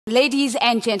Ladies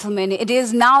and gentlemen, it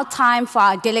is now time for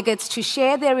our delegates to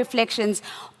share their reflections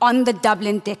on the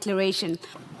Dublin Declaration.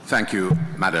 Thank you,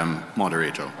 Madam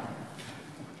Moderator.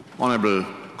 Honourable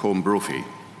Colm Brophy,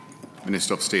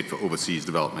 Minister of State for Overseas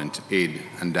Development, Aid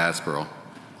and Diaspora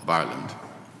of Ireland.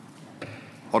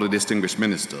 Other distinguished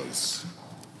ministers,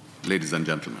 ladies and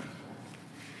gentlemen.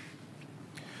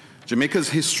 Jamaica's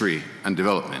history and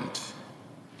development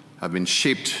have been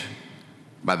shaped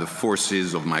by the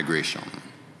forces of migration,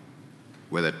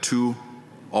 whether to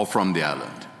or from the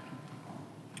island.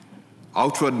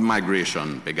 Outward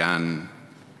migration began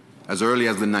as early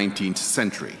as the 19th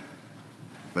century,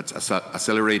 but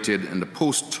accelerated in the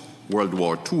post-World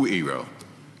War II era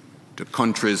to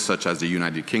countries such as the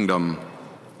United Kingdom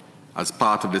as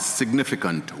part of the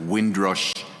significant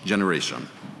Windrush generation,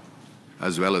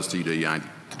 as well as to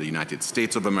the United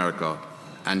States of America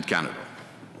and Canada.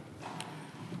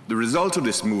 The result of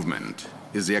this movement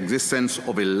is the existence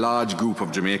of a large group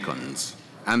of Jamaicans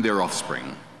and their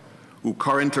offspring who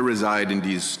currently reside in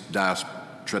these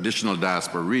traditional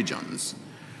diaspora regions,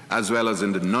 as well as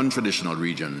in the non-traditional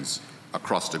regions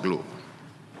across the globe.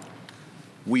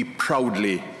 We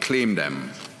proudly claim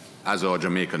them as our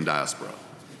Jamaican diaspora.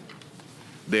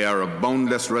 They are a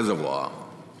boundless reservoir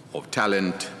of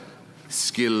talent,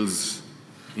 skills,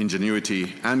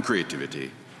 ingenuity, and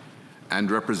creativity, and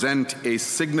represent a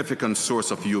significant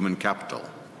source of human capital,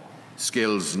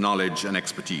 skills, knowledge, and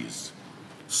expertise,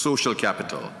 social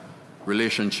capital,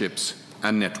 relationships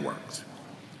and networks,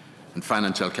 and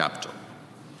financial capital.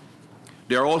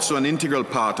 They are also an integral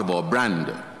part of our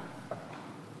brand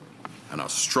and are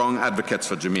strong advocates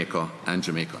for Jamaica and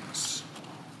Jamaicans,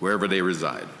 wherever they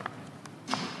reside.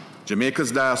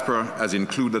 Jamaica's diaspora has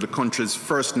included the country's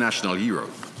first national hero,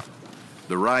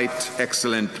 the right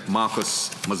excellent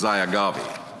Marcus Mosiah Garvey,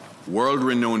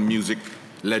 world-renowned music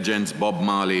legends Bob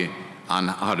Marley and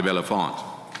Hardy Belafonte,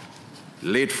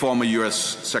 late former U.S.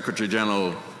 Secretary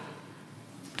General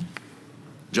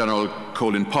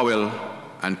Colin Powell,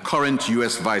 and current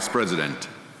U.S. Vice President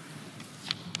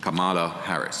Kamala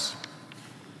Harris.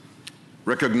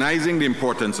 Recognizing the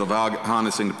importance of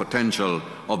harnessing the potential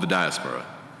of the diaspora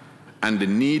and the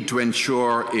need to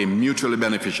ensure a mutually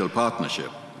beneficial partnership,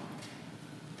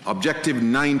 Objective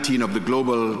 19 of the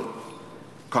Global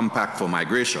Compact for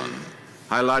Migration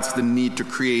highlights the need to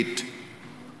create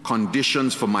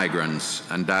conditions for migrants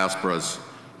and diasporas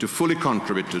to fully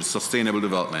contribute to sustainable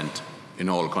development in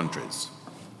all countries.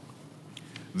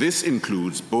 This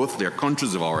includes both their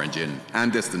countries of origin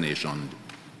and destination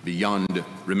beyond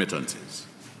remittances.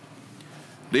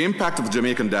 The impact of the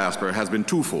Jamaican diaspora has been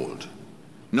twofold.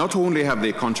 Not only have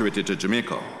they contributed to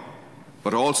Jamaica,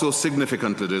 but also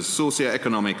significantly to the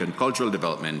socio-economic and cultural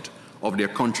development of their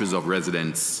countries of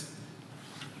residence.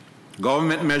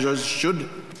 Government measures should,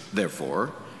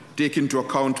 therefore, take into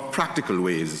account practical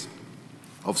ways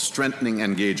of strengthening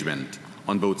engagement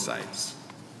on both sides.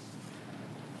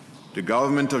 The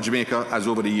government of Jamaica has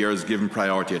over the years given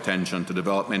priority attention to the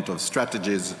development of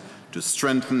strategies to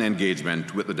strengthen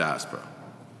engagement with the diaspora.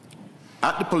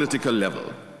 At the political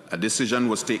level, a decision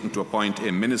was taken to appoint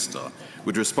a minister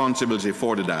with responsibility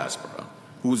for the diaspora,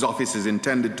 whose office is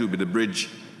intended to be the bridge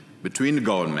between the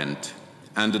government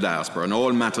and the diaspora on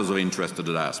all matters of interest to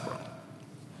the diaspora.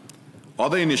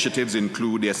 Other initiatives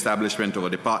include the establishment of a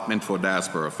Department for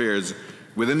Diaspora Affairs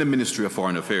within the Ministry of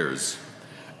Foreign Affairs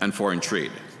and Foreign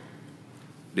Trade,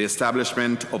 the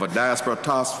establishment of diaspora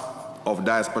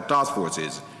task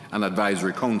forces and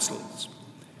advisory councils,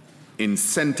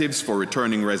 incentives for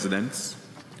returning residents,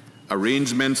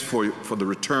 arrangements for the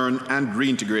return and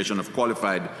reintegration of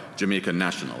qualified Jamaican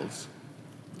nationals,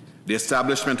 the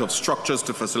establishment of structures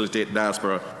to facilitate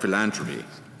diaspora philanthropy,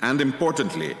 and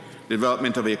importantly, the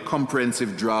development of a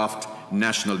comprehensive draft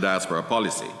national diaspora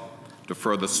policy to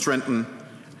further strengthen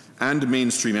and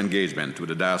mainstream engagement with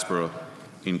the diaspora,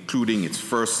 including its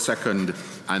first, second,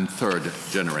 and third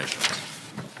generations.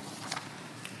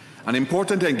 An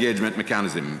important engagement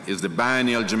mechanism is the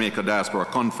biennial Jamaica Diaspora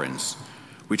Conference,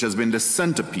 which has been the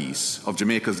centerpiece of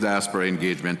Jamaica's diaspora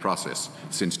engagement process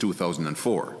since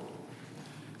 2004.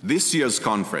 This year's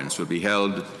conference will be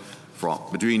held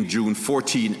between June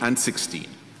 14 and 16.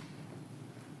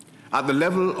 At the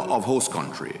level of host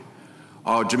country,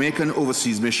 our Jamaican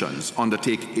overseas missions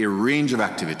undertake a range of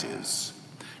activities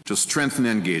to strengthen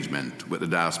engagement with the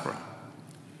diaspora.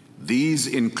 These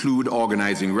include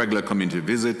organizing regular community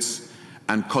visits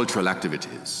and cultural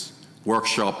activities,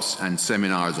 workshops and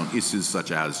seminars on issues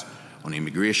such as on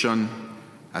immigration,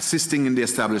 assisting in the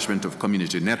establishment of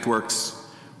community networks,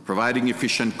 providing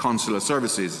efficient consular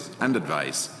services and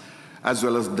advice, as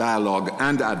well as dialogue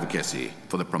and advocacy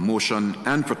for the promotion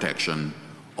and protection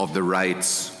of the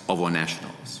rights of our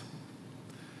nationals.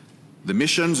 The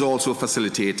missions also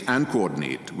facilitate and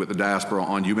coordinate with the diaspora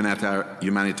on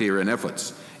humanitarian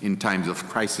efforts in times of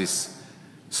crisis,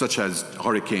 such as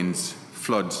hurricanes,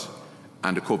 floods,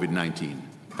 and the COVID-19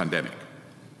 pandemic.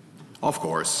 Of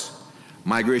course,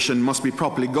 migration must be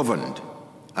properly governed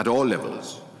at all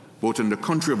levels, both in the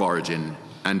country of origin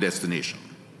and destination.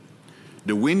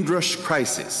 The Windrush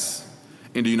crisis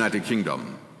in the United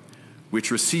Kingdom, which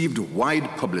received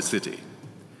wide publicity,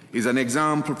 is an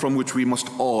example from which we must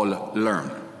all learn.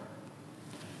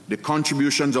 The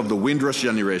contributions of the Windrush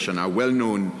generation are well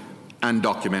known and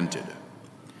documented.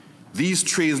 These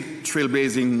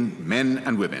trailblazing men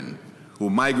and women who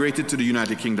migrated to the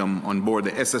United Kingdom on board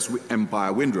the SS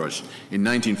Empire Windrush in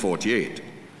 1948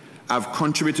 have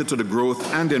contributed to the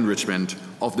growth and enrichment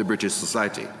of the British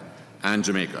society and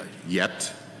Jamaica,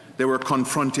 yet they were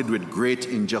confronted with great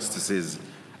injustices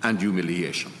and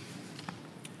humiliation.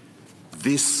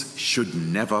 This should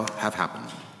never have happened,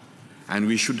 and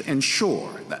we should ensure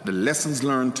that the lessons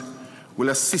learned will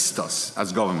assist us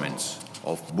as governments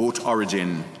of both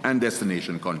origin and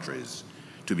destination countries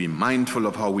to be mindful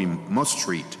of how we must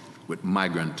treat with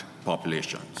migrant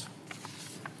populations.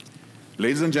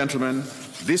 Ladies and gentlemen,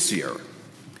 this year,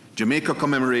 Jamaica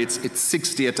commemorates its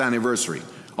 60th anniversary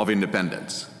of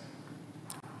independence.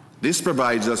 This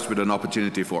provides us with an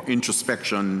opportunity for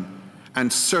introspection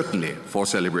and certainly for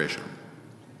celebration.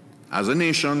 As a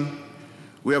nation,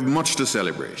 we have much to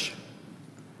celebrate,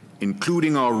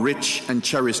 including our rich and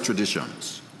cherished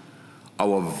traditions,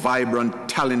 our vibrant,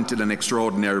 talented, and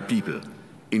extraordinary people,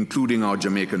 including our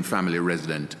Jamaican family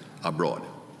resident abroad.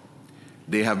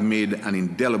 They have made an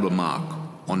indelible mark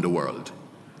on the world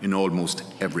in almost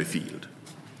every field.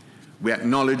 We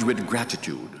acknowledge with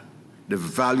gratitude the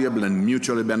valuable and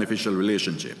mutually beneficial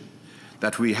relationship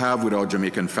that we have with our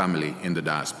Jamaican family in the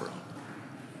diaspora.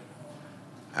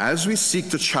 As we seek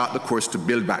to chart the course to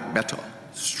build back better,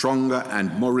 stronger,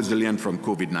 and more resilient from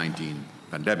COVID-19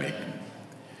 pandemic,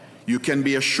 you can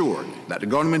be assured that the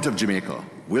government of Jamaica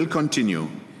will continue,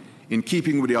 in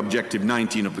keeping with the Objective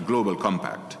 19 of the Global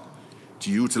Compact,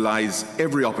 to utilize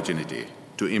every opportunity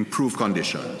to improve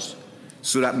conditions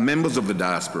so that members of the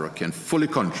diaspora can fully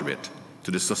contribute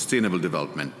to the sustainable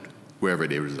development wherever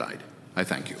they reside. I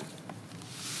thank you.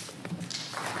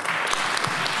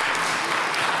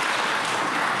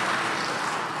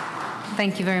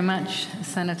 Thank you very much,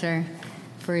 Senator,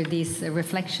 for these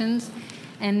reflections.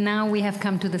 And now we have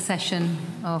come to the session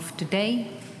of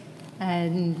today,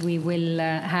 and we will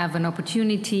have an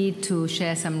opportunity to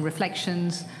share some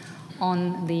reflections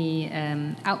on the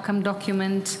outcome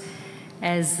document.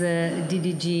 As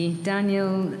DDG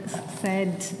Daniel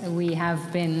said,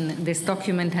 this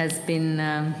document has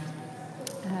been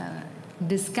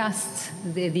discussed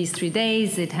these 3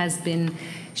 days. It has been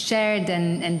shared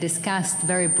and discussed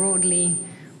very broadly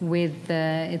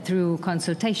through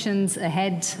consultations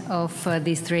ahead of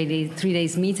these 3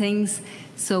 days meetings.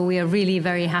 So we are really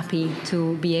very happy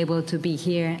to be able to be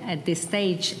here at this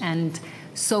stage and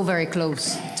so very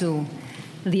close to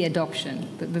the adoption.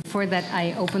 But before that,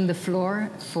 I open the floor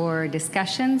for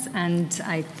discussions, and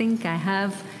I think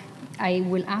I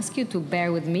will ask you to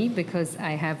bear with me because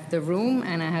I have the room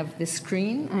and I have the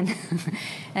screen,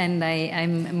 and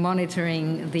I'm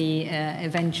monitoring the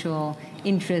eventual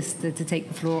interest to take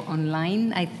the floor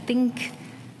online. I think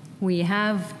we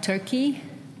have Turkey.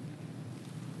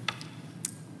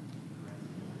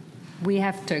 We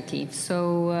have Turkey.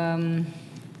 So,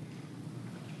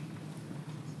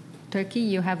 Turkey,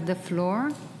 you have the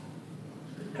floor.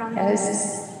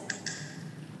 Yes.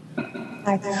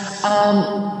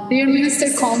 Dear Minister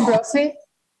Combrossi,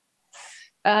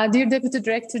 dear Deputy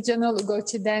Director General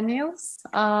Ugochi Daniels,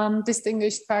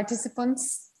 distinguished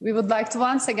participants, we would like to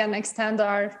once again extend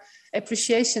our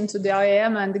appreciation to the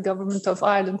IAM and the Government of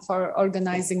Ireland for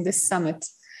organizing this summit.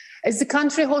 As the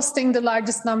country hosting the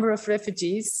largest number of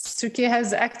refugees, Turkey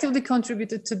has actively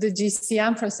contributed to the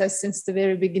GCM process since the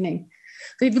very beginning.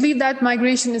 We believe that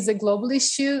migration is a global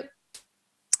issue,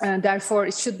 and therefore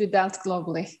it should be dealt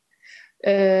globally.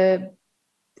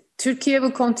 Turkey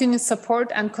will continue to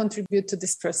support and contribute to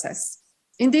this process.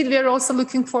 Indeed, we are also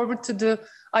looking forward to the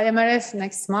IMRF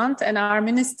next month, and our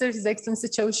Minister, His Excellency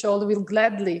Çavuşoğlu, will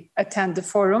gladly attend the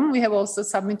forum. We have also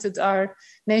submitted our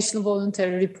National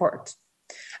Voluntary Report.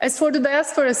 As for the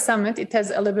Diaspora Summit, it has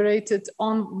elaborated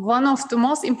on one of the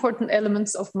most important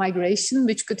elements of migration,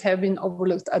 which could have been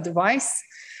overlooked otherwise.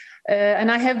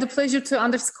 And I have the pleasure to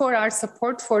underscore our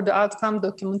support for the outcome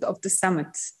document of the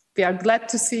summit. We are glad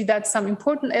to see that some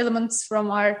important elements from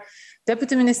our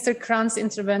Deputy Minister Kran's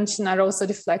intervention are also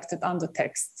reflected on the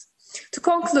text. To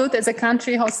conclude, as a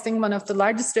country hosting one of the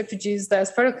largest refugees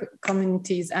diaspora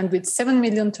communities and with 7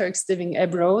 million Turks living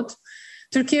abroad,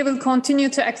 Turkey will continue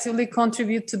to actively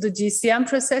contribute to the GCM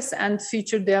process and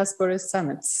future diaspora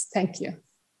summits. Thank you.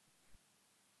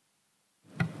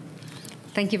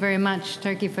 Thank you very much,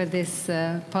 Turkey, for this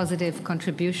positive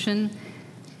contribution.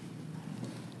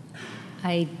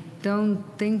 I don't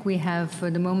think we have, for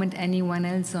the moment, anyone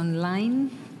else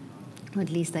online. Or at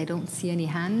least I don't see any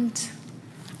hand.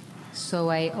 So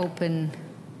I open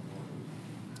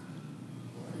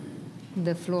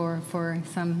the floor for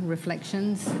some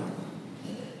reflections.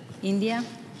 India.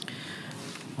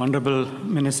 Honorable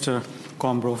Minister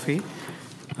Combrofi,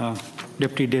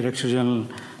 Deputy Director General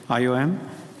IOM,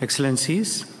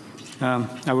 Excellencies,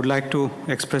 I would like to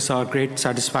express our great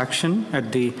satisfaction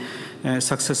at the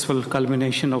successful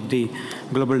culmination of the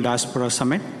Global Diaspora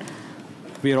Summit.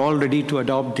 We are all ready to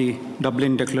adopt the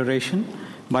Dublin Declaration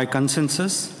by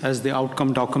consensus as the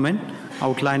outcome document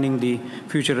outlining the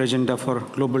future agenda for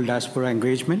global diaspora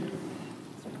engagement.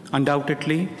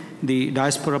 Undoubtedly, the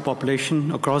diaspora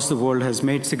population across the world has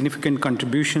made significant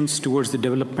contributions towards the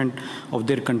development of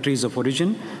their countries of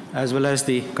origin, as well as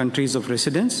the countries of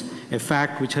residence, a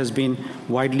fact which has been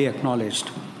widely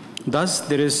acknowledged. Thus,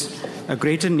 there is a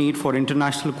greater need for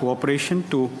international cooperation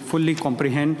to fully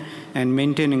comprehend and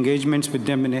maintain engagements with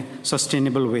them in a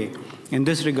sustainable way. In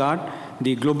this regard,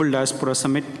 the Global Diaspora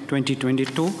Summit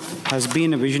 2022 has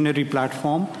been a visionary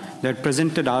platform that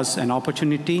presented us an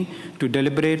opportunity to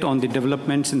deliberate on the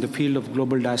developments in the field of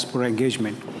global diaspora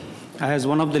engagement. As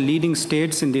one of the leading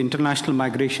states in the international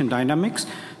migration dynamics,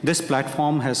 this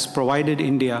platform has provided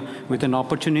India with an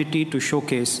opportunity to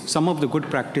showcase some of the good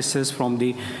practices from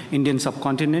the Indian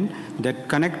subcontinent that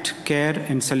connect, care,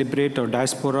 and celebrate our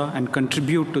diaspora and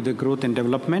contribute to the growth and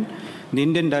development. The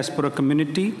Indian diaspora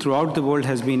community throughout the world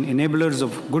has been enablers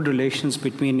of good relations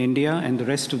between India and the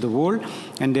rest of the world,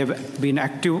 and they have been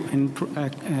active and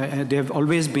they have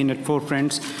always been at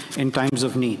forefronts in times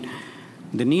of need.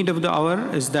 The need of the hour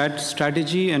is that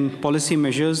strategy and policy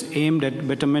measures aimed at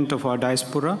betterment of our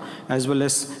diaspora, as well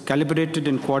as calibrated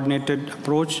and coordinated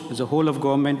approach as a whole of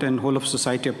government and whole of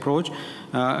society approach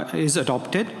is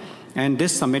adopted. And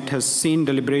this summit has seen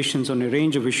deliberations on a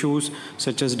range of issues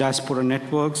such as diaspora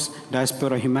networks,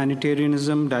 diaspora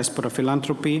humanitarianism, diaspora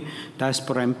philanthropy,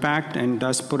 diaspora impact, and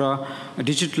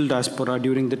digital diaspora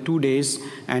during the 2 days,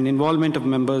 and involvement of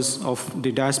members of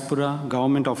the diaspora,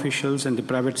 government officials, and the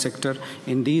private sector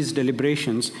in these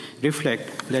deliberations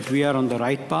reflect that we are on the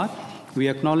right path. We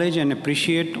acknowledge and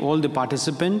appreciate all the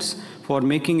participants for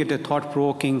making it a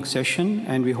thought-provoking session,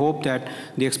 and we hope that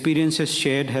the experiences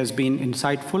shared has been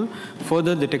insightful.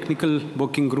 Further, the technical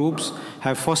working groups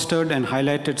have fostered and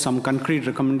highlighted some concrete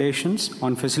recommendations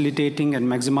on facilitating and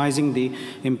maximizing the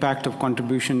impact of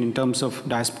contribution in terms of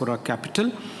diaspora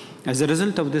capital. As a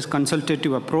result of this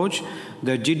consultative approach,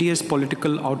 the GDS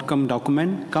political outcome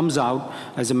document comes out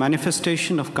as a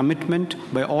manifestation of commitment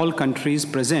by all countries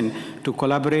present to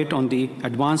collaborate on the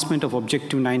advancement of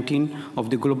Objective 19 of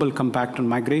the Global Compact on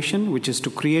Migration, which is to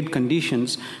create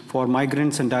conditions for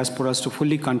migrants and diasporas to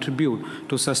fully contribute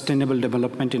to sustainable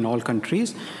development in all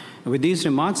countries. With these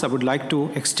remarks, I would like to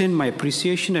extend my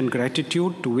appreciation and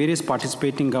gratitude to various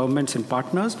participating governments and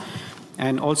partners.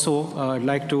 And also, I'd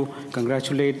like to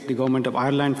congratulate the Government of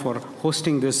Ireland for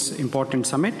hosting this important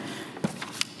summit.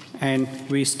 And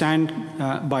we stand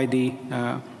by the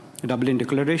Dublin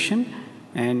Declaration,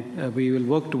 and we will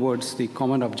work towards the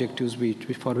common objectives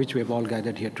for which we have all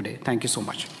gathered here today. Thank you so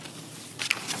much.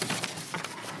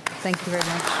 Thank you very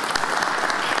much.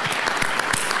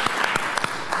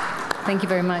 Thank you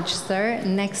very much, sir.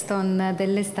 Next on the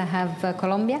list, I have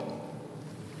Colombia.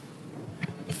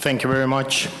 Thank you very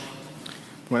much.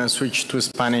 I'm going to switch to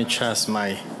Spanish as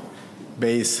my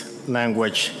base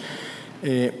language.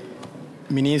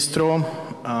 Ministro,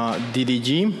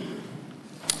 DDG,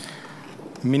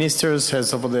 ministers,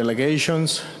 heads of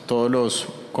delegations, todos los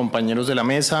compañeros de la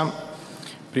mesa.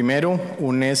 Primero,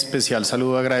 un especial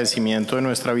saludo de agradecimiento de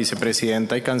nuestra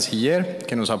vicepresidenta y canciller,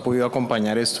 que nos ha podido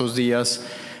acompañar estos días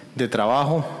de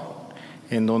trabajo,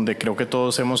 en donde creo que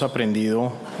todos hemos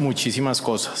aprendido muchísimas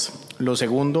cosas. Lo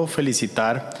segundo,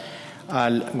 felicitar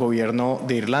al gobierno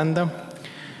de Irlanda,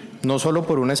 no solo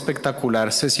por una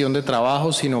espectacular sesión de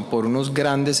trabajo, sino por unos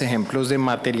grandes ejemplos de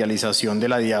materialización de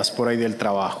la diáspora y del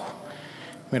trabajo.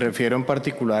 Me refiero en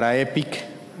particular a Epic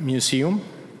Museum,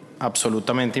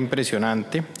 absolutamente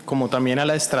impresionante, como también a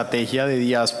la estrategia de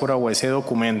diáspora o ese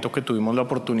documento que tuvimos la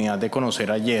oportunidad de conocer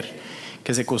ayer,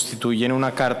 que se constituye en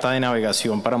una carta de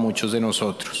navegación para muchos de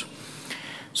nosotros.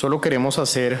 Solo queremos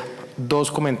hacer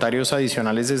dos comentarios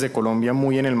adicionales desde Colombia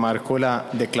muy en el marco de la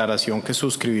declaración que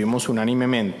suscribimos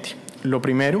unánimemente. Lo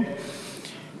primero,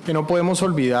 que no podemos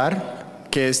olvidar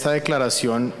que esta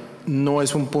declaración no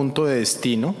es un punto de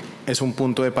destino, es un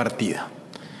punto de partida.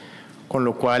 Con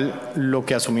lo cual, lo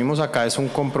que asumimos acá es un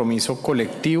compromiso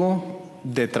colectivo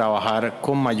de trabajar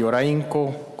con mayor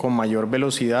ahínco, con mayor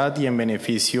velocidad y en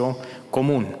beneficio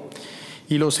común.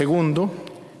 Y lo segundo,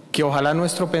 que ojalá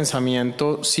nuestro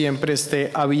pensamiento siempre esté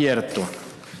abierto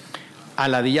a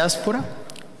la diáspora,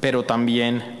 pero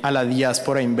también a la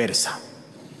diáspora inversa.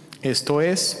 Esto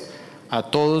es, a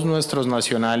todos nuestros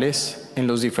nacionales en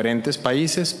los diferentes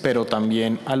países, pero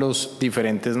también a los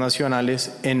diferentes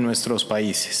nacionales en nuestros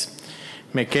países.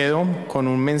 Me quedo con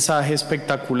un mensaje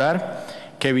espectacular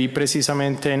que vi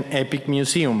precisamente en Epic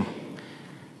Museum,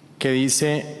 que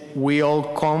dice, "We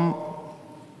all come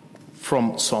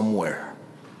from somewhere."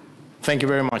 Thank you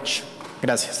very much.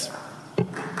 Gracias.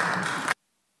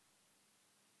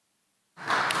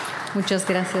 Muchas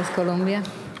gracias, Colombia.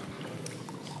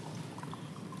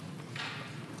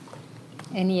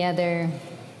 Any other?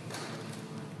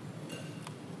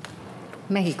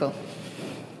 México.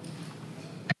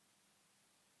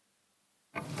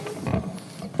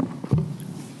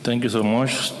 Thank you so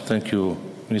much. Thank you,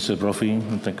 Minister Brophy,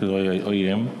 and thank you,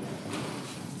 OEM.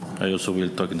 I also will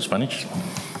talk in Spanish.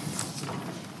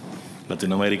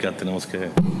 Latinoamérica tenemos que...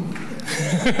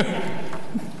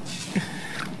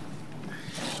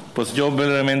 Pues yo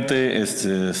brevemente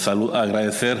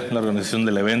agradecer la organización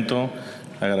del evento,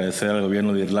 agradecer al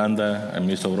gobierno de Irlanda, al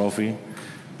ministro Brophy,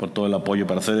 por todo el apoyo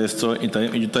para hacer esto. Y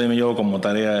yo también me llevo como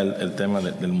tarea el tema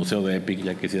del Museo de Epic,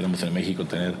 ya quisiéramos en México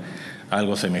tener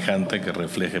algo semejante que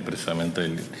refleje precisamente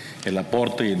el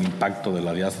aporte y el impacto de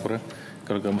la diáspora.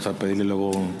 Creo que vamos a pedirle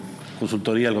luego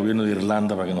consultoría al gobierno de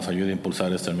Irlanda para que nos ayude a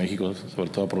impulsar esto en México, sobre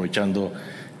todo aprovechando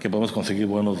que podemos conseguir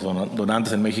buenos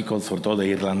donantes en México, sobre todo de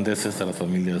irlandeses, de las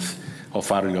familias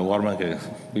O'Farrell y O'Gorman, que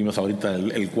vimos ahorita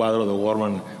el cuadro de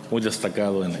O'Gorman muy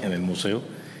destacado en el museo.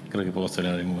 Creo que podemos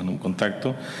tener un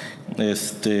contacto.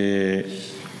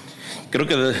 Creo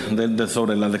que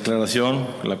sobre la declaración,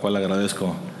 la cual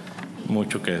agradezco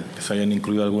mucho que se hayan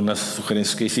incluido algunas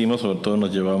sugerencias que hicimos, sobre todo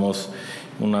nos llevamos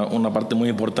una parte muy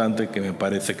importante que me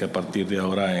parece que a partir de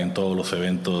ahora en todos los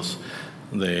eventos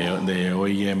de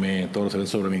OIM, todos los eventos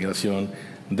sobre migración,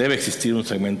 debe existir un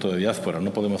segmento de diáspora.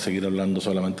 No podemos seguir hablando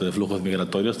solamente de flujos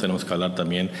migratorios, tenemos que hablar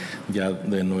también ya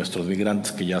de nuestros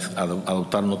migrantes que ya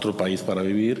adoptaron otro país para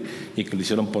vivir y que lo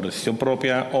hicieron por decisión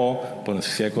propia o por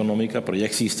necesidad económica, pero ya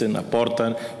existen,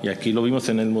 aportan, y aquí lo vimos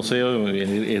en el museo.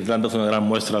 En Irlanda es una gran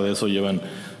muestra de eso, llevan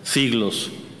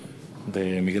siglos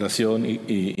de migración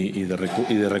y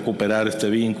de recuperar este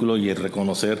vínculo y el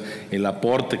reconocer el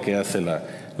aporte que hace la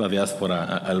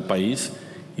diáspora al país.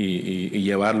 Y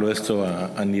llevarlo esto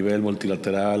a nivel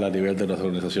multilateral, a nivel de las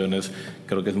organizaciones,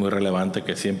 creo que es muy relevante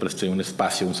que siempre esté un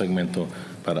espacio, un segmento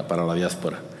para la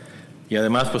diáspora. Y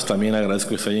además, pues también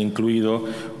agradezco que se haya incluido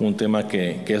un tema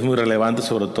que es muy relevante,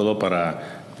 sobre todo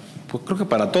pues creo que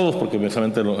para todos, porque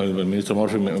precisamente el ministro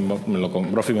Brophy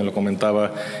me lo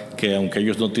comentaba, que aunque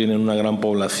ellos no tienen una gran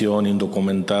población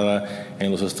indocumentada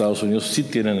en los Estados Unidos, sí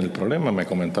tienen el problema. Me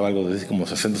comentaba algo de como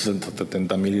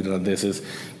 70,000 irlandeses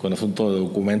con asunto de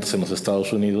documentos en los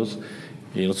Estados Unidos,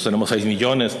 y nosotros tenemos 6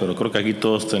 millones, pero creo que aquí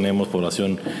todos tenemos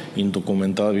población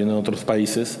indocumentada viviendo en otros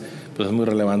países. Pues es muy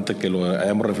relevante que lo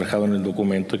hayamos reflejado en el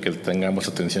documento y que tengamos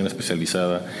atención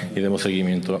especializada y demos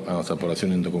seguimiento a nuestra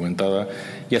población indocumentada.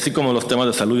 Y así como los temas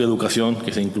de salud y educación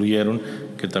que se incluyeron,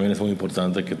 que también es muy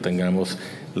importante que tengamos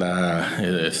la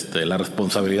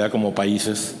responsabilidad como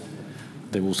países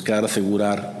de buscar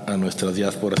asegurar a nuestras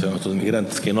diásporas y a nuestros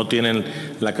migrantes que no tienen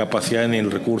la capacidad ni el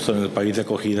recurso en el país de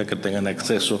acogida, que tengan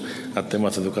acceso a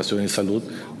temas de educación y salud,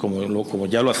 como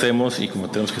ya lo hacemos y como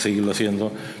tenemos que seguirlo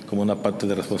haciendo, como una parte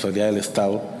de responsabilidad del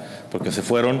Estado, porque se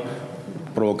fueron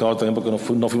provocados también porque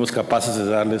no fuimos capaces de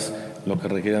darles lo que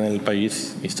requieren en el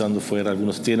país, y estando fuera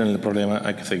algunos tienen el problema,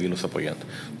 hay que seguirlos apoyando.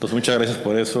 Entonces, muchas gracias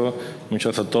por eso,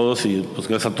 muchas gracias a todos, y pues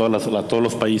gracias a todos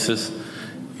los países,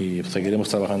 y seguiremos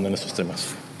trabajando en estos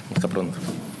temas. Hasta pronto.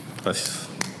 Gracias.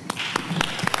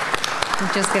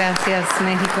 Muchas gracias,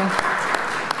 México.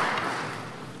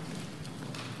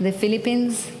 The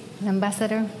Philippines,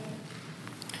 Ambassador.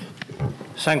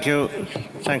 Thank you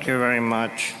very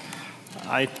much.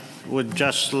 I would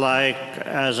just like,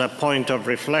 as a point of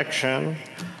reflection,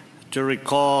 to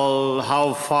recall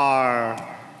how far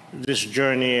this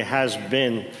journey has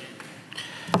been.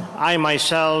 I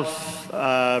myself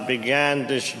began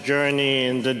this journey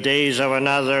in the days of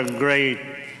another great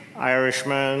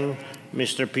Irishman,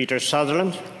 Mr. Peter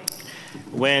Sutherland.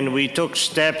 when we took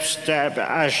steps to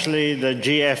actually the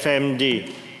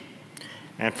GFMD.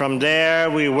 And from there,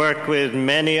 we worked with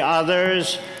many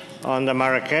others on the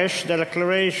Marrakesh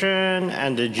Declaration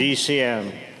and the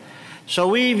GCM. So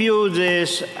we view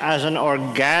this as an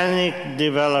organic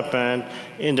development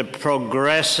in the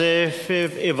progressive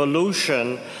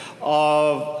evolution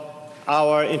of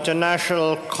our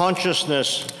international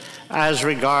consciousness as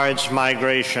regards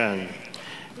migration.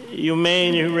 You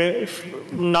may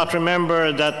not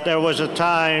remember that there was a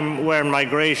time where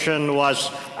migration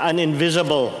was an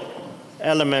invisible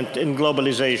element in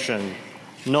globalization.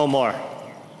 No more.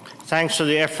 Thanks to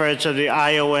the efforts of the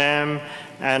IOM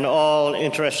and all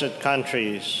interested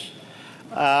countries.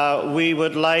 We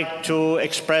would like to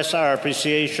express our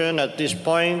appreciation at this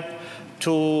point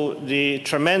to the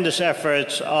tremendous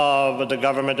efforts of the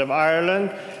Government of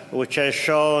Ireland, which has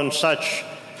shown such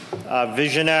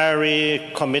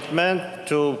visionary commitment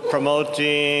to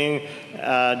promoting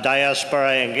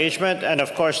diaspora engagement, and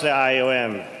of course the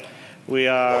IOM. We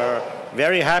are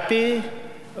very happy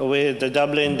with the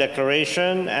Dublin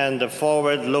Declaration and the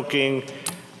forward-looking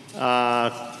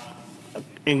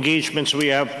engagements we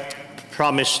have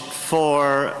promised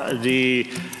for the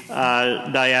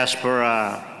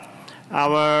diaspora.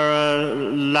 Our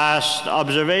last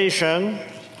observation,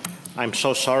 I'm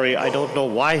so sorry, I don't know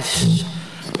why this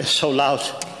is so loud.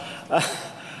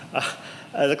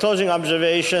 The closing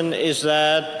observation is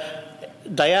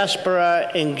that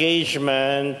diaspora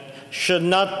engagement should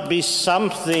not be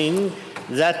something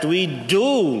that we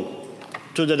do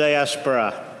to the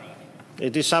diaspora.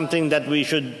 It is something that we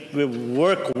should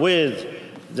work with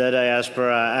the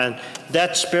diaspora, and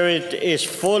that spirit is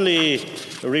fully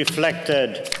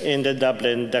reflected in the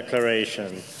Dublin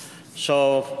Declaration.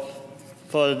 So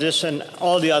for this and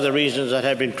all the other reasons that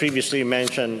have been previously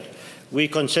mentioned, we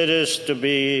consider this to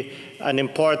be an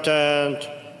important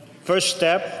first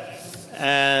step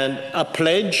and a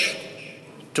pledge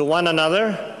to one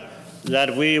another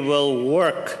that we will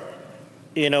work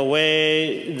in a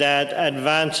way that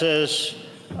advances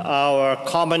our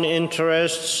common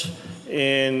interests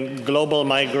in global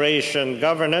migration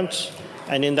governance,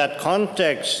 and in that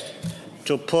context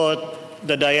to put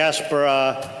the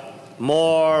diaspora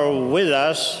more with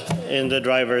us in the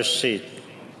driver's seat.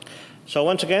 So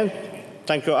once again,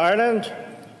 thank you, Ireland.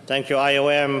 Thank you,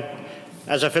 IOM.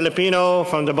 As a Filipino,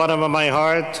 from the bottom of my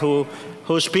heart,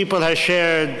 whose people have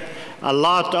shared a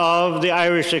lot of the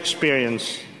Irish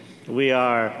experience, we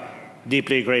are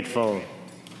deeply grateful.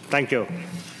 Thank you.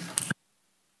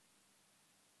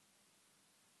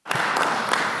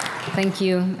 Thank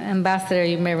you, Ambassador.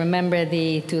 You may remember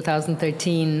the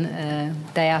 2013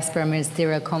 Diaspora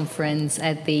Ministerial Conference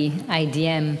at the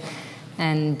IDM,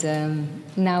 and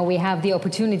now we have the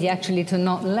opportunity actually to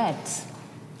not let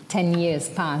 10 years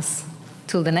pass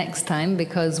till the next time,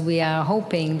 because we are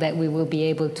hoping that we will be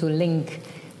able to link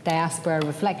diaspora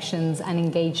reflections and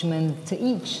engagement to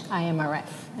each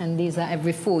IMRF, and these are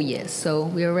every 4 years, so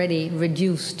we already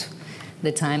reduced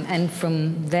the time, and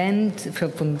from then,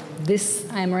 from this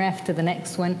IMRF to the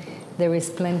next one, there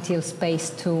is plenty of space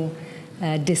to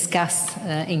discuss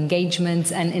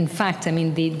engagements. And in fact, I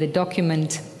mean, the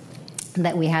document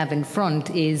that we have in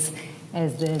front is,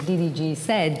 as the DDG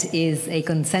said, is a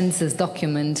consensus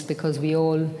document, because we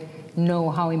all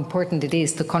know how important it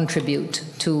is to contribute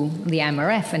to the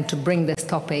IMRF and to bring this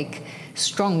topic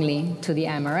strongly to the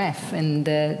IMRF. And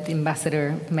the Ambassador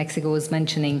of Mexico was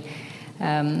mentioning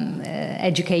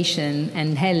education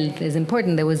and health is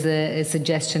important. There was a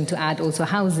suggestion to add also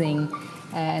housing,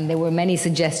 and there were many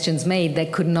suggestions made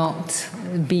that could not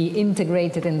be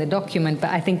integrated in the document,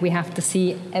 but I think we have to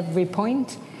see every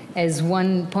point as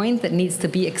one point that needs to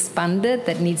be expanded,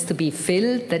 that needs to be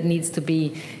filled, that needs to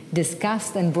be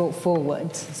discussed and brought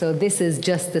forward. So this is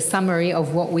just the summary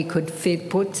of what we could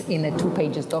put in a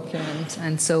 2-page document.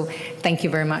 And so thank you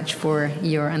very much for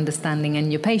your understanding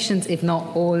and your patience, if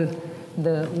not all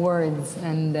the words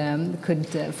and could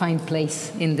find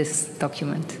place in this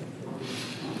document.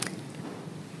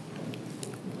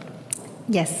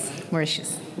 Yes,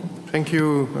 Mauritius. Thank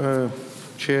you,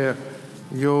 Chair.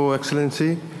 Your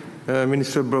Excellency,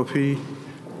 Minister Brophy,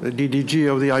 the DDG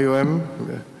of the IOM,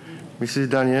 Mrs.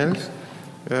 Daniels,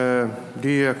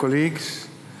 dear colleagues,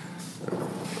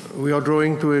 we are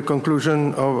drawing to a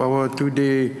conclusion of our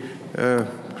 2-day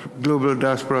Global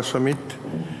Diaspora Summit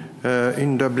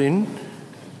in Dublin.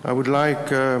 I would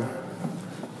like,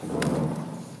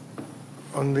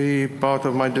 on the part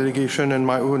of my delegation and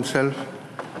my own self,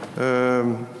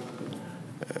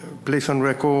 place on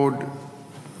record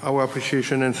our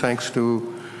appreciation and thanks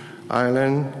to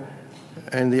Ireland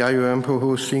and the IOM for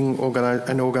hosting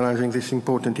and organizing this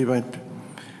important event.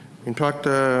 In fact,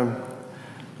 our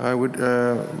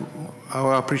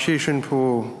appreciation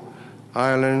for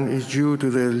Ireland is due to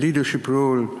the leadership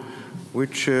role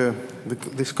which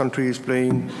this country is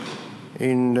playing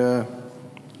in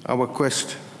our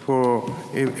quest for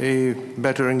a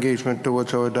better engagement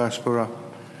towards our diaspora.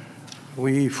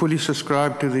 We fully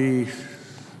subscribe to this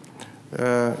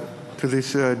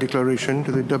declaration,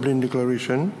 to the Dublin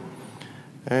Declaration,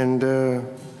 and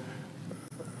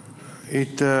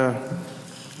it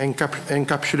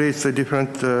encapsulates the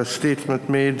different statements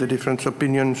made, the different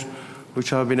opinions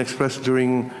which have been expressed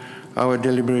during our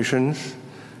deliberations.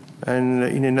 And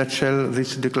in a nutshell,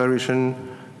 this declaration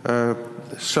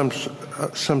sums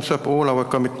up all our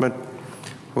commitment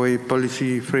for a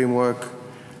policy framework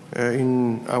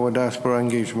in our diaspora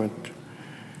engagement.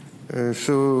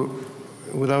 So,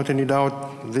 without any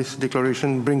doubt, this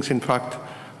declaration brings, in fact,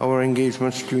 our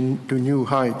engagements to new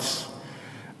heights.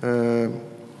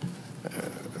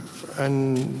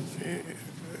 And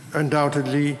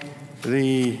undoubtedly,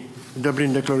 the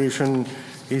Dublin Declaration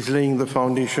is laying the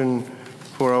foundation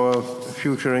for our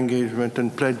future engagement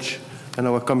and pledge and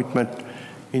our commitment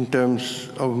in terms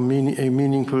of a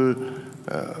meaningful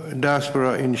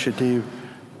diaspora initiative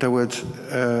towards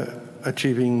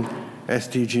achieving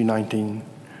SDG 19.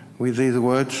 With these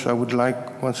words, I would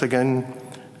like once again,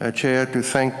 Chair, to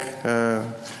thank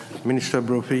Minister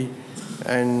Brophy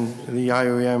and the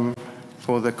IOM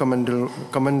for the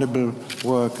commendable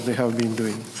work they have been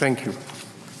doing. Thank you.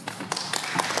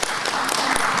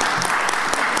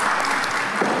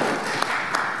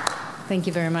 Thank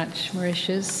you very much,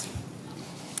 Mauritius.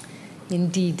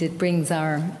 Indeed, it brings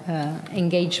our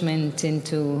engagement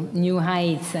into new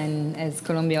heights, and as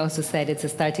Colombia also said, it's a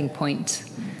starting point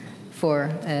for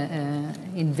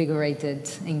invigorated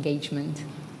engagement.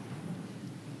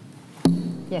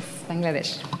 Yes,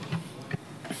 Bangladesh.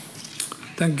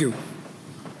 Thank you.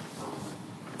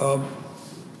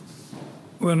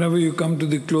 Whenever you come to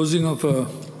the closing of a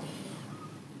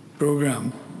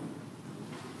program,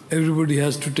 everybody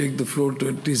has to take the floor to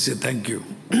at least say thank you.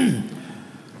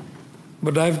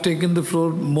 But I've taken the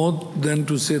floor more than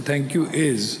to say thank you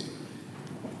is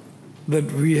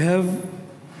that we have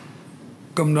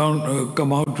come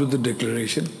out with a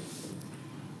declaration.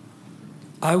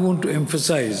 I want to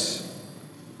emphasize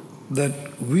that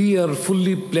we are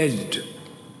fully pledged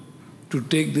to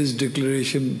take this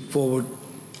declaration forward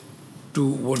to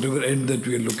whatever end that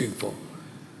we are looking for,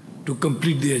 to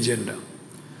complete the agenda.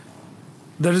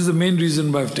 That is the main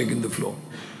reason why I've taken the floor.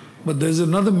 But there's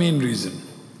another main reason.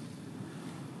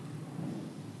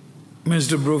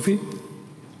 Minister Brophy,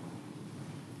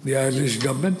 the Irish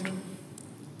government,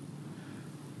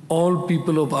 all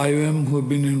people of IOM who have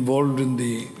been involved in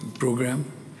the program,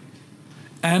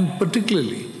 and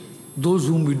particularly those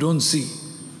whom we don't see,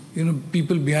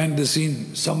 people behind the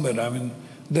scene somewhere. I mean,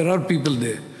 there are people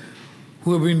there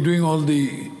who have been doing all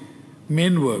the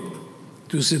main work,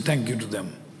 to say thank you to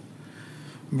them.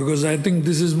 Because I think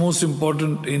this is most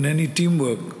important in any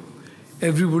teamwork.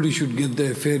 Everybody should get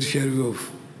their fair share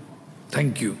of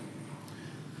thank you.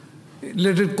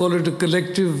 Let it call it a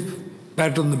collective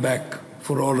pat on the back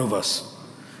for all of us.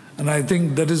 And I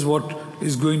think that is what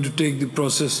is going to take the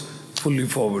process fully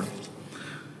forward.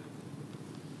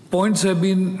 Points have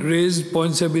been raised,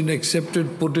 points have been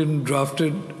accepted, put in,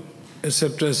 drafted,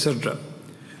 etc., etc.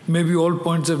 Maybe all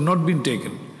points have not been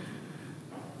taken.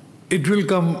 It will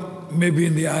come maybe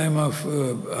in the IMRF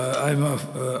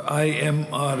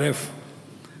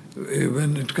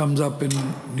when it comes up in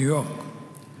New York.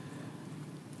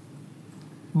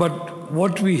 But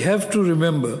what we have to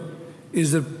remember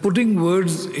is that putting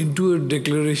words into a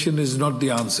declaration is not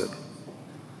the answer.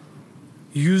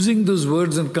 Using those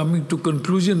words and coming to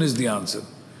conclusion is the answer.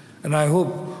 And I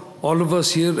hope all of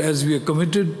us here, as we are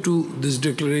committed to this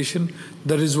declaration,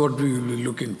 that is what we will be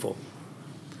looking for.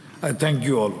 I thank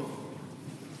you all.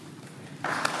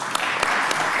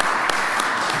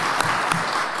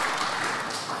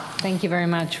 Thank you very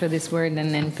much for this word,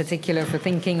 and in particular for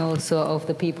thinking also of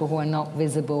the people who are not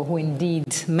visible, who indeed,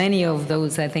 many of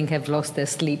those I think have lost their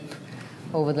sleep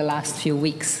over the last few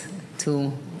weeks,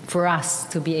 for us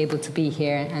to be able to be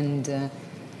here and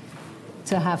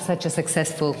to have such a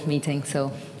successful meeting.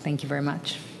 So thank you very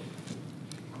much.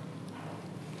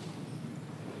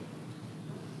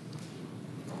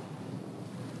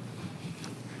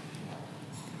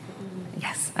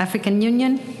 Yes, African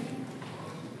Union.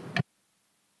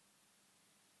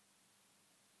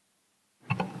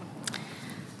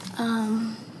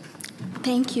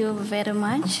 Thank you very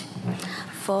much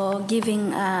for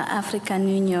giving African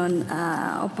Union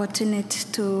opportunity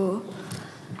to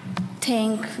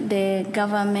thank the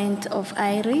government of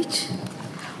Irish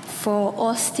for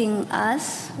hosting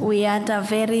us. We had a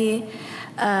very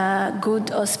good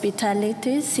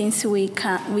hospitality since we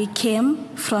came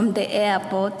from the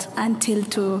airport until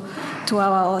to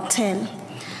our hotel.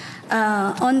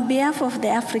 On behalf of the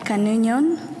African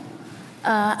Union,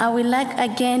 I would like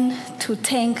again to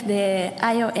thank the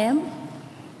IOM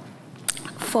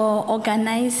for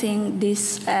organizing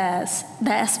this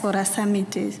Diaspora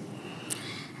Summit.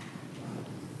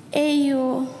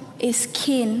 AU is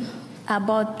keen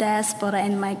about diaspora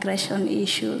and migration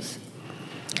issues.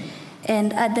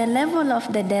 And at the level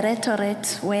of the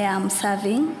directorate where I'm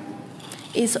serving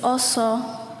is also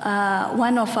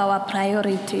one of our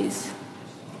priorities.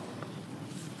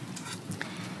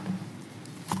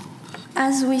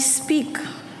 As we speak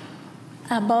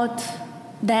about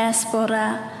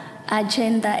diaspora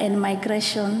agenda and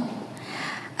migration,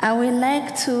 I would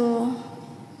like to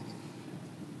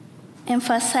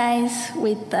emphasize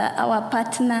with our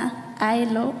partner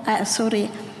IOM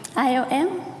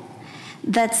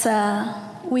that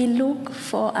we look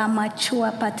for a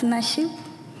mature partnership.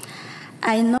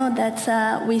 I know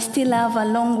that we still have a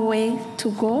long way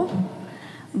to go,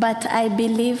 but I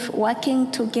believe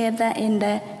working together in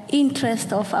the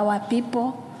interest of our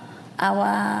people,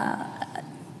 our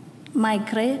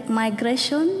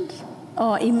migration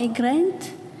or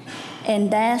immigrant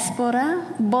and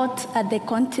diaspora, both at the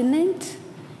continent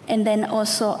and then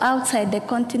also outside the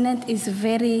continent, is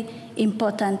very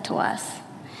important to us.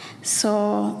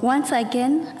 So once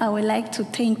again, I would like to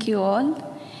thank you all,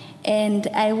 and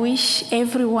I wish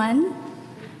everyone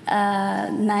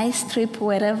a nice trip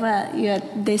wherever your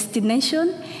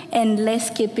destination, and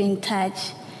let's keep in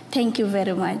touch. Thank you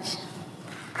very much.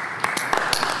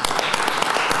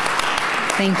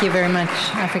 Thank you very much,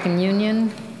 African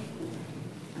Union.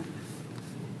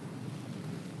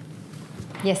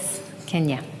 Yes,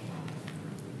 Kenya.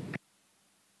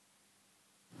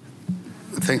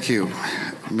 Thank you,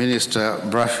 Minister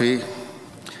Brafi,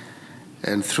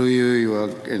 and through you, your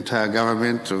entire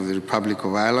government of the Republic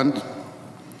of Ireland,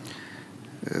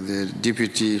 the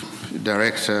Deputy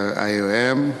Director,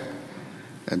 IOM,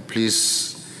 and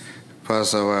please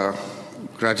pass our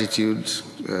gratitude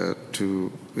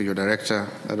to your Director.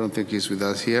 I don't think he's with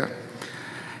us here.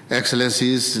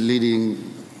 Excellencies,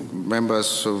 leading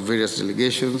members of various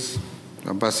delegations,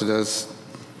 ambassadors,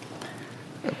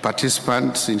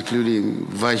 participants, including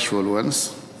virtual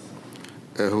ones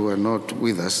who are not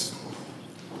with us.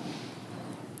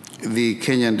 The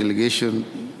Kenyan delegation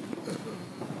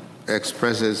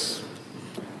expresses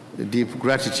deep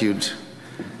gratitude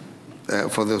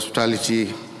for the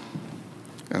hospitality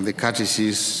and the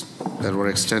courtesies that were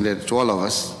extended to all of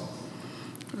us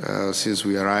since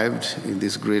we arrived in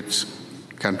this great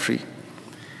country,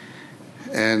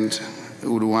 and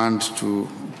would want to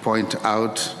point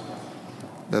out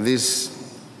that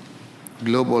this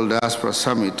Global Diaspora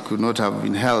Summit could not have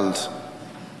been held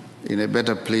in a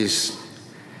better place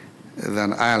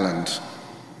than Ireland,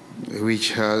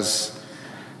 which has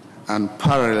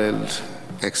unparalleled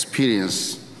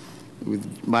experience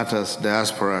with matters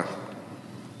diaspora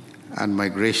and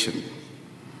migration.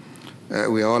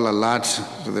 We are all alert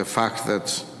to the fact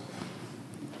that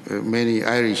many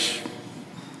Irish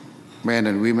men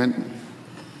and women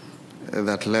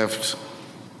that left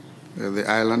the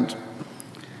island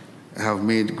have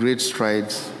made great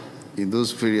strides in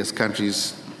those various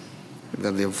countries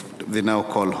that they now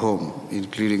call home,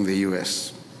 including the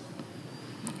US.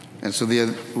 And so there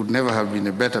would never have been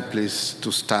a better place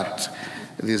to start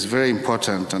this very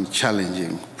important and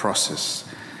challenging process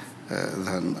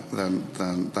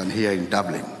than here in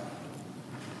Dublin.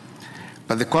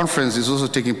 But the conference is also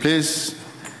taking place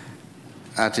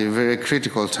at a very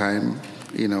critical time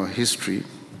in our history,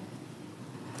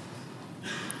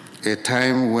 a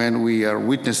time when we are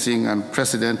witnessing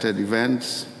unprecedented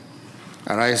events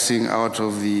arising out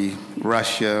of the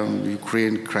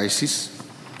Russia-Ukraine crisis,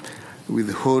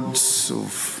 with hordes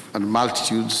and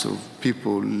multitudes of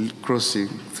people crossing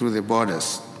through the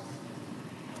borders.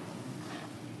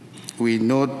 We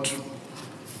note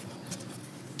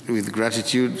with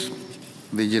gratitude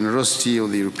the generosity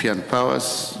of the European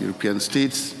powers, European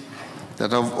states,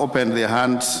 that have opened their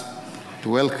hands to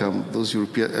welcome those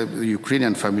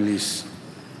Ukrainian families,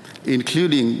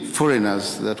 including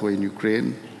foreigners that were in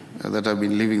Ukraine, that have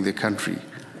been leaving the country.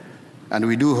 And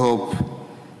we do hope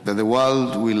that the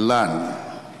world will learn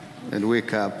and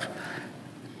wake up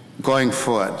going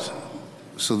forward.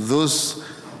 So those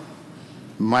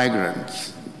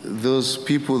migrants, those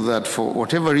people that for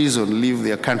whatever reason leave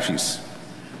their countries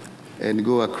and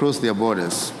go across their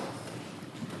borders,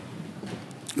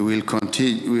 will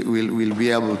be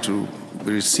able to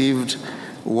be received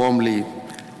warmly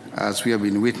as we have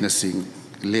been witnessing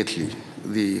lately,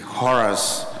 the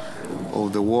horrors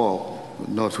of the war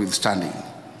notwithstanding.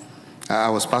 I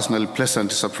was personally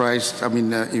pleasantly surprised,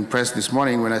 impressed this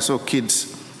morning when I saw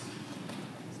kids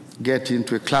get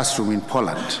into a classroom in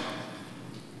Poland.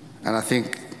 And I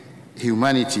think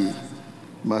humanity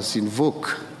must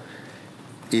invoke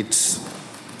its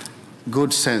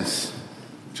good sense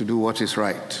to do what is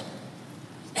right.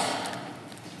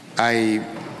 I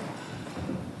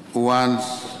want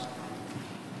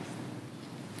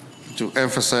to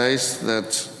emphasize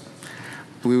that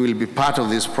we will be part of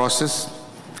this process.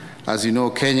 As you know,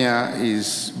 Kenya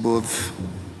is both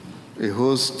a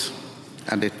host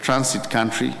and a transit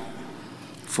country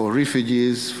for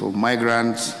refugees, for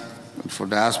migrants, and for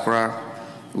diaspora.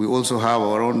 We also have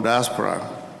our own diaspora,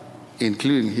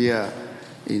 including here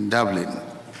in Dublin.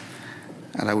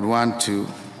 And I would want to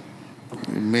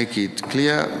make it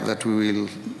clear that we will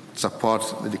support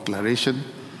the declaration,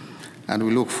 and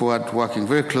we look forward to working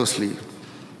very closely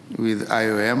with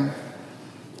IOM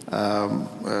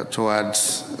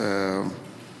towards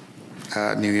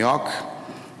New York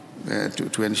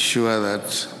to ensure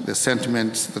that the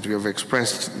sentiments that we have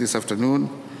expressed this afternoon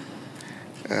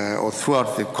or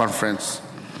throughout the conference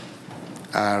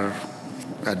are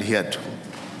adhered to.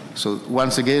 So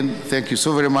once again, thank you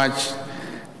so very much,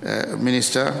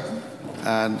 Minister,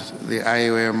 and the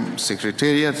IOM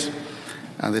Secretariat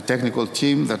and the technical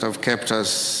team that have kept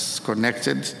us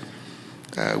connected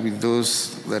with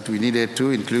those that we needed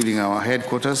to, including our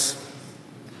headquarters.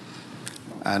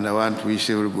 And I want to wish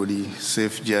everybody a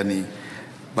safe journey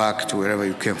back to wherever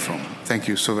you came from. Thank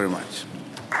you so very much.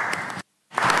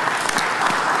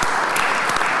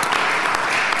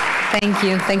 Thank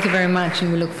you. Thank you very much,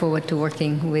 and we look forward to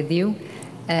working with you.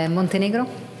 Montenegro?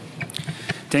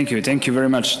 Thank you. Thank you very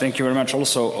much. Thank you very much.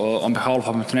 Also, on behalf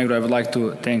of Montenegro, I would like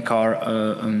to thank our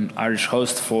Irish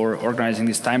host for organizing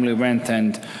this timely event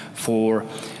and for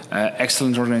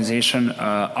excellent organization.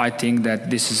 I think that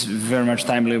this is very much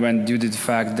timely event due to the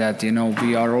fact that, you know,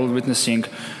 we are all witnessing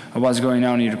what's going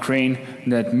on in Ukraine,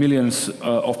 that millions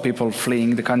of people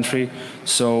fleeing the country.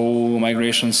 So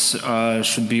migrations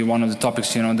should be one of the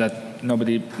topics, you know, that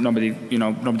nobody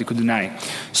could deny.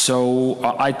 So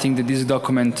I think that this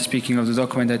document, speaking of the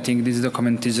document, I think this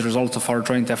document is a result of our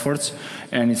joint efforts,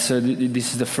 and it's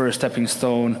this is the first stepping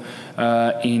stone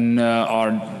in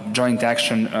our joint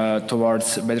action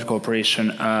towards better cooperation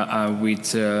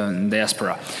with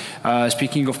diaspora.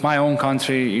 Speaking of my own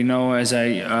country, you know, as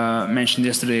I mentioned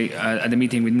yesterday at the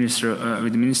meeting with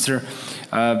the minister,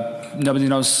 nobody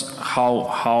knows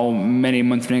how many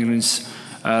Montenegrins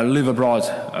live abroad.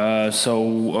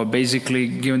 So basically,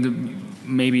 given the,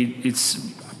 maybe it's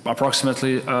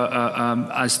approximately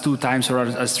as 2 times or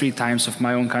as 3 times of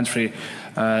my own country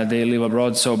they live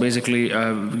abroad. So basically,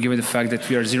 given the fact that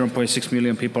we are 0.6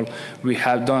 million people, we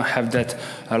don't have that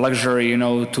luxury, you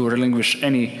know, to relinquish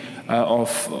any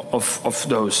of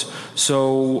those.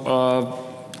 So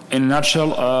in a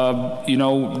nutshell, you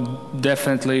know,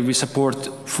 definitely we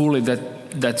support fully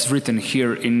that's written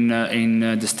here in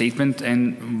the statement,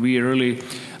 and we really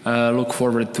look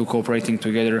forward to cooperating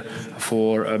together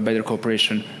for better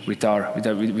cooperation with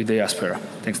diaspora.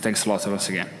 Thanks a lot once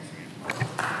again.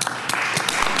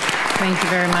 Thank you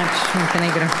very much,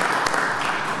 Montenegro.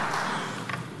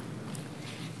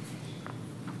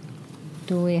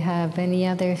 Do we have any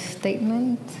other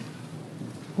statement?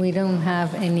 We don't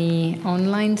have any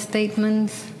online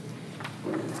statements.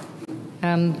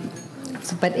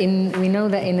 But we know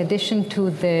that in addition to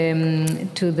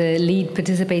the lead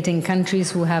participating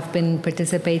countries who have been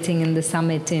participating in the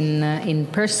summit in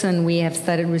person, we have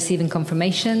started receiving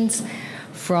confirmations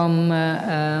from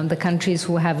the countries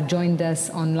who have joined us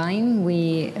online.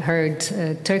 We heard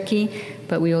Turkey,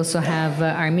 but we also have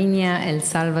Armenia, El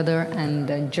Salvador,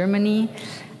 and Germany.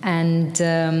 And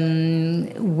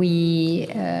we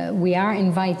are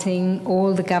inviting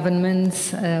all the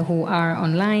governments who are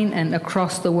online and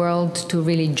across the world to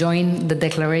really join the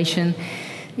declaration.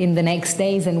 In the next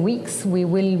days and weeks, we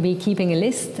will be keeping a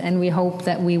list, and we hope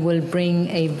that we will bring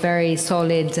a very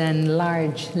solid and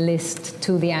large list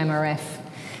to the IMRF.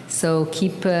 So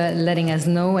keep letting us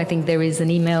know. I think there is an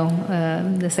email,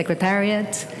 the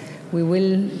Secretariat. We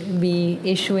will be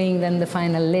issuing then the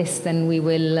final list, and we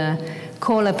will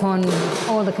call upon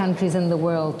all the countries in the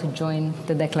world to join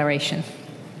the declaration.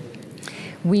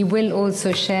 We will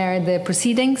also share the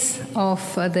proceedings of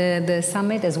the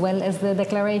summit as well as the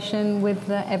declaration with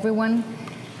everyone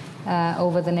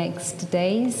over the next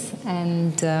days.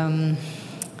 And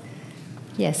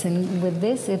yes, and with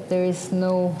this, if there is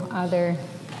no other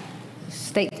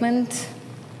statement,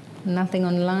 nothing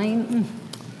online.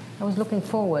 I was looking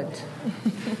forward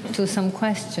to some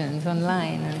questions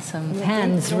online and some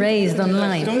hands raised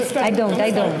online. I don't.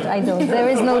 There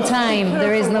is no time.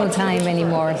 There is no time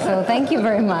anymore. So thank you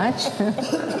very much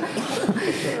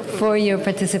for your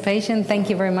participation. Thank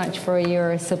you very much for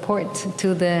your support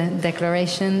to the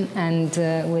declaration. And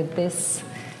with this,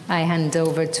 I hand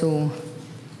over to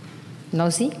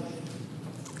Nosy.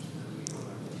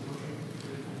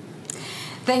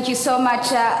 Thank you so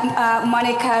much,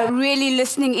 Monica. Really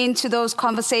listening into those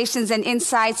conversations and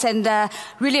insights and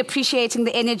really appreciating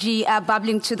the energy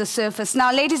bubbling to the surface.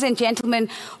 Now, ladies and gentlemen,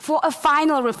 for a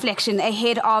final reflection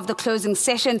ahead of the closing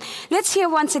session, let's hear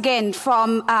once again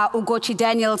from Ugochi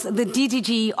Daniels, the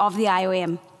DDG of the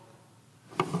IOM.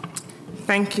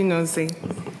 Thank you, Nosy.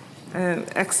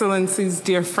 Excellencies,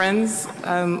 dear friends,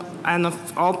 and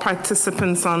of all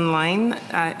participants online,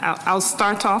 I'll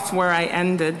start off where I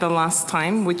ended the last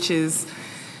time, which is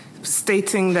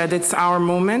stating that it's our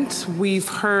moment. We've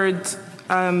heard,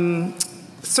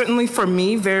 certainly for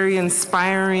me, very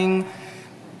inspiring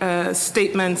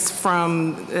statements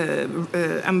from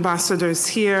ambassadors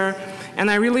here,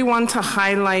 and I really want to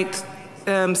highlight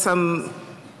the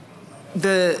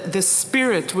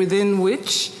spirit within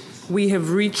which we have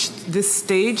reached this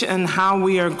stage and how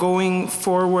we are going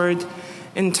forward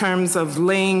in terms of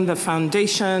laying the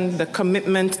foundation, the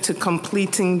commitment to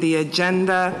completing the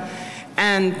agenda,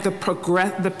 and the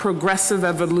progressive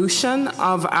evolution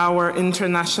of our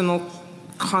international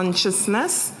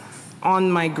consciousness on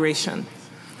migration.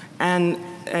 And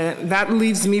that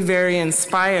leaves me very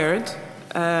inspired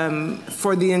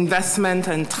for the investment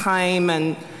and time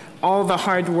and all the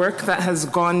hard work that has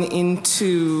gone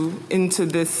into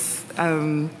this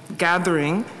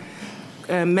gathering.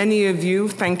 Many of you,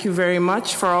 thank you very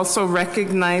much for also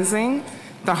recognizing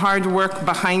the hard work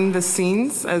behind the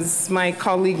scenes. As my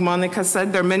colleague Monica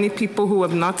said, there are many people who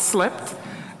have not slept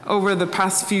over the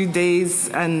past few days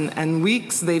and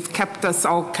weeks. They've kept us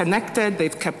all connected,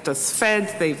 they've kept us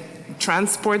fed, they've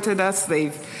transported us,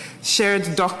 they've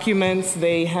shared documents,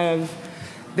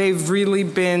 they've really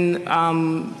been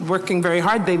working very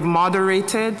hard. They've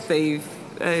moderated,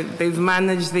 they've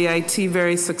managed the IT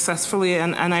very successfully,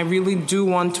 and I really do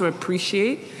want to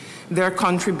appreciate their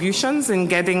contributions in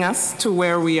getting us to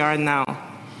where we are now.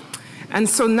 And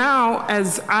so now,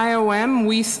 as IOM,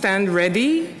 we stand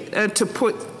ready to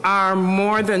put our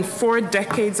more than 4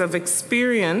 decades of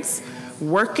experience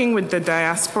working with the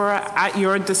diaspora at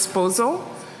your disposal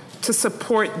to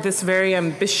support this very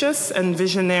ambitious and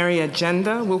visionary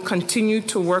agenda. We'll continue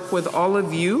to work with all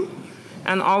of you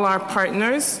and all our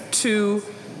partners to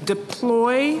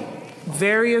deploy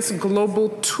various global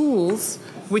tools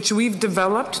which we've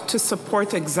developed to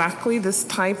support exactly this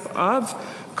type of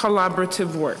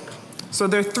collaborative work. So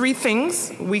there are 3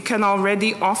 things we can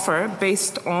already offer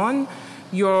based on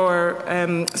your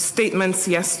statements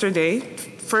yesterday.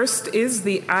 First is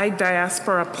the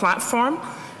iDiaspora platform,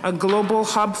 a global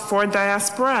hub for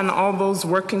diaspora and all those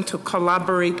working to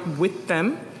collaborate with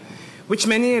them, which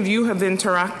many of you have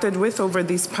interacted with over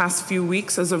these past few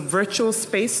weeks as a virtual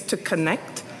space to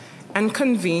connect and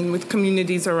convene with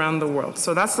communities around the world.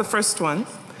 So that's the first one.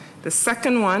 The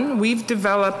second one, we've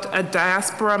developed a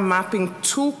diaspora mapping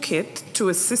toolkit to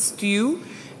assist you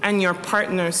and your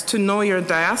partners to know your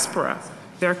diaspora,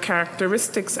 their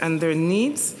characteristics and their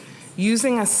needs,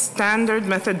 using a standard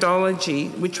methodology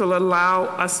which will allow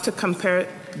us to compare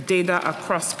data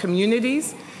across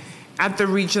communities at the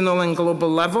regional and global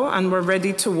level, and we're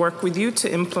ready to work with you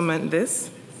to implement this.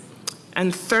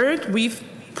 And third, we've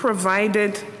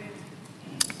provided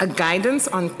a guidance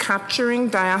on capturing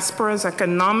diaspora's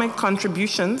economic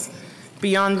contributions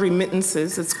beyond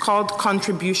remittances. It's called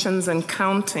Contributions and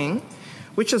Counting,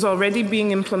 which is already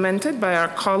being implemented by our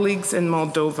colleagues in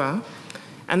Moldova.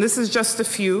 And this is just a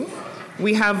few.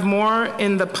 We have more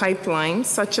in the pipeline,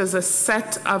 such as a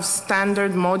set of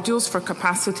standard modules for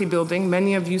capacity building.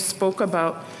 Many of you spoke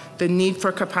about the need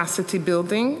for capacity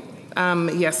building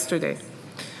yesterday.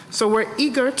 So we're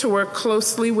eager to work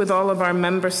closely with all of our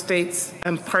member states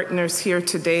and partners here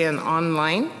today and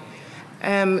online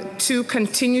to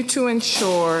continue to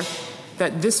ensure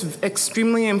that this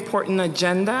extremely important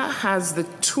agenda has the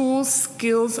tools,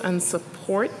 skills, and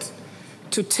support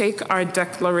to take our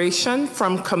declaration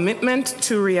from commitment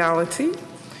to reality.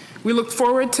 We look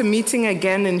forward to meeting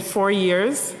again in 4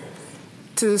 years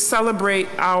to celebrate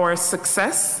our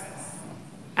success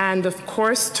and, of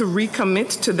course, to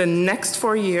recommit to the next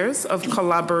 4 years of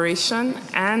collaboration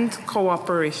and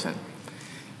cooperation.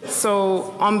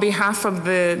 So on behalf of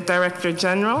the Director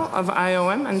General of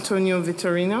IOM, Antonio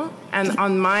Vitorino, and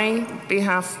on my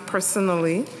behalf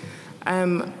personally,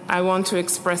 I want to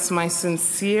express my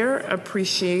sincere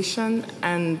appreciation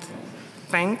and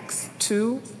thanks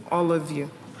to all of you.